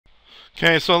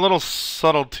Okay, so a little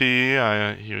subtlety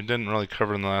you didn't really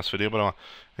cover in the last video, but I'll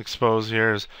expose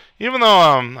here is even though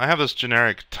I have this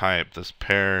generic type, this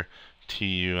pair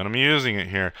TU, and I'm using it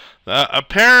here, a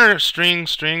pair string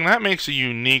that makes a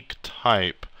unique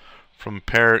type from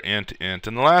pair int int.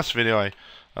 In the last video,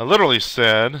 I literally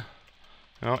said,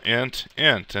 int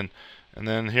int, and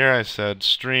then here I said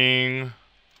string,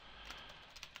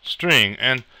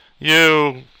 and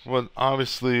you would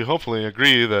obviously, hopefully,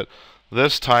 agree that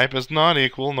this type is not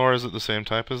equal, nor is it the same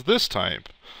type as this type.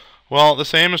 Well, the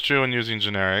same is true when using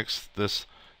generics. This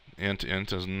int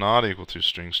int is not equal to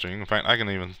string. In fact, I can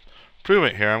even prove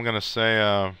it here. I'm going to say,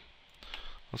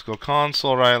 let's go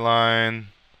console right line.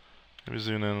 Maybe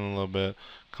zoom in a little bit.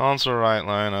 Console right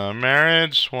line,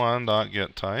 marriage1 dot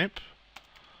get type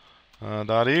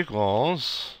dot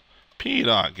equals p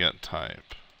dot get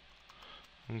type.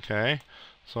 Okay,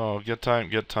 so get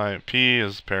type p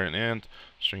is parent int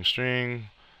string,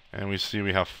 and we see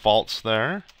we have false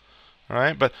there. All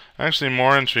right, but actually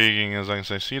more intriguing is I can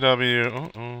say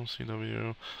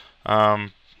cw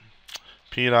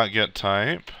p dot get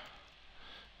type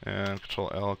and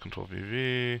control L control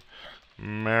VV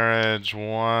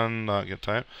marriage1 dot get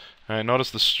type. All right,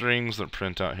 notice the strings that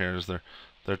print out here is their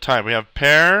type. We have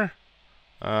pair.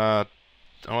 I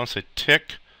want to say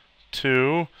tick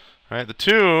 2. Right, the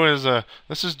 2 is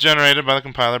this is generated by the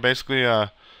compiler basically, or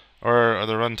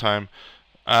the runtime.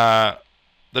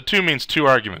 The 2 means 2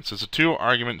 arguments. It's a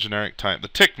 2-argument generic type. The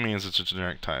tick means it's a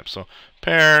generic type. So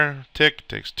pair tick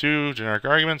takes 2 generic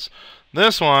arguments.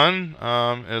 This one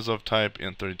is of type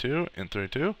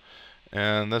int32,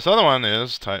 and this other one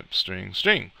is type string.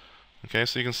 Okay,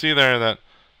 so you can see there that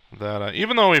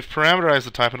even though we've parameterized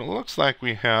the type and it looks like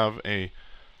we have a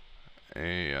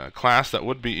class that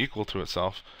would be equal to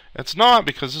itself, it's not,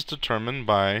 because it's determined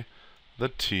by the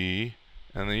T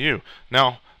and the U.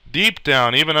 Now, deep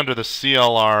down, even under the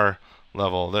CLR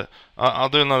level, I'll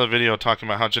do another video talking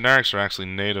about how generics are actually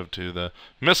native to the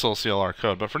missile CLR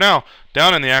code. But for now,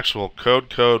 down in the actual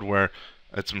code where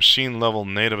it's machine level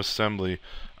native assembly,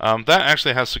 that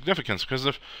actually has significance, because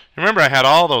if you remember, I had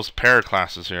all those pair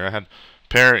classes here. I had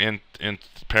pair int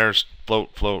pair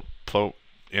float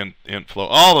int float,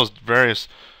 all those various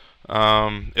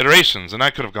iterations, and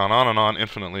I could have gone on and on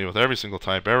infinitely with every single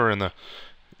type ever in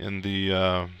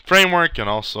the framework, and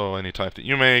also any type that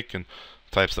you make, and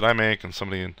types that I make, and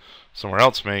somebody somewhere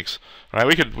else makes. All right,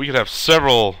 we could have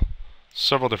several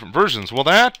different versions. Well,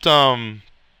 that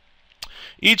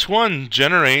each one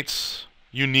generates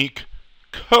unique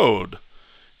code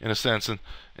in a sense, and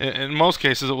in most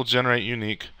cases it will generate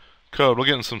unique code. We'll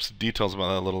get into some details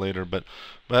about that a little later, but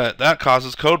that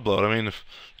causes code bloat. I mean,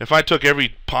 if I took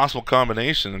every possible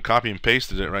combination and copy and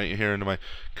pasted it right here into my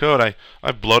code,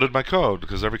 I've bloated my code,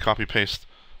 because every copy paste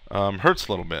hurts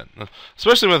a little bit,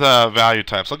 especially with value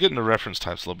types. I'll get into reference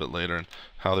types a little bit later and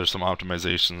how there's some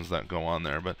optimizations that go on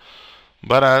there, but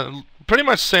pretty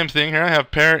much the same thing here. I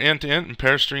have pair int and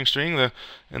pair string.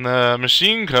 In the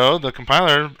machine code, the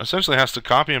compiler essentially has to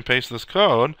copy and paste this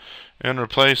code and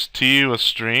replace T with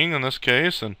string in this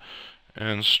case, and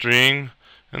string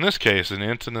in this case, and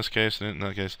int in this case, and int in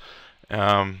that case.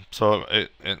 So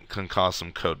it can cause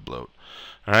some code bloat.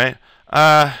 All right.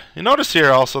 You notice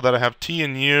here also that I have T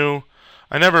and U.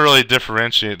 I never really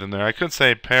differentiate them there. I could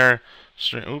say pair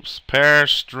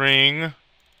string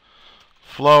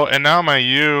float, and now my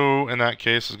U in that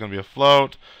case is going to be a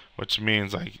float, which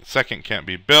means second can't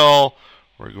be Bill.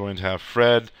 We're going to have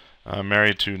Fred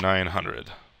married to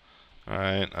 900. All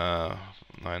right,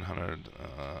 900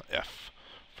 F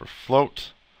for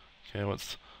float. Okay,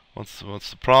 what's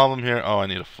the problem here? Oh, I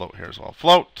need a float here as well.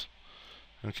 Float.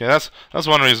 Okay, that's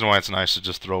one reason why it's nice to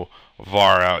just throw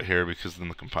var out here, because then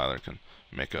the compiler can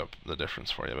make up the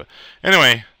difference for you. But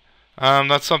anyway,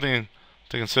 that's something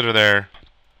to consider there,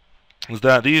 is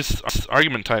that these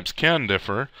argument types can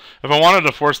differ. If I wanted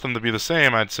to force them to be the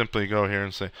same, I'd simply go here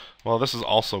and say, well, this is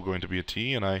also going to be a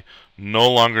T, and I no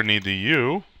longer need the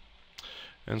U.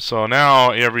 And so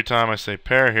now every time I say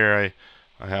pair here,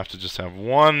 I have to just have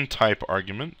one type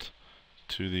argument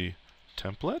to the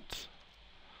template.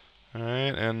 All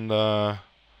right, and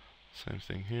same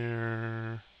thing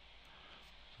here.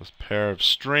 This pair of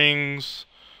strings.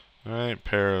 All right,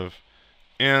 pair of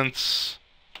ints.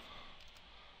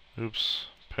 Oops,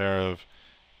 pair of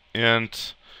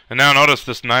int. And now notice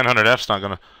this 900F is not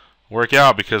going to work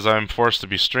out, because I'm forced to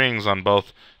be strings on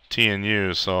both T and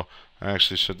U. So I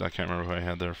actually I can't remember who I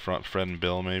had there, Fred and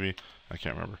Bill maybe. I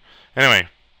can't remember. Anyway,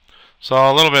 so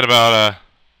a little bit about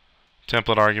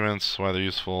template arguments, why they're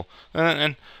useful.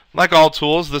 And like all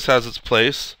tools, this has its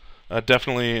place.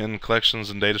 Definitely in collections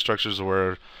and data structures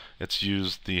where it's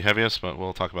used the heaviest, but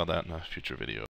we'll talk about that in a future video.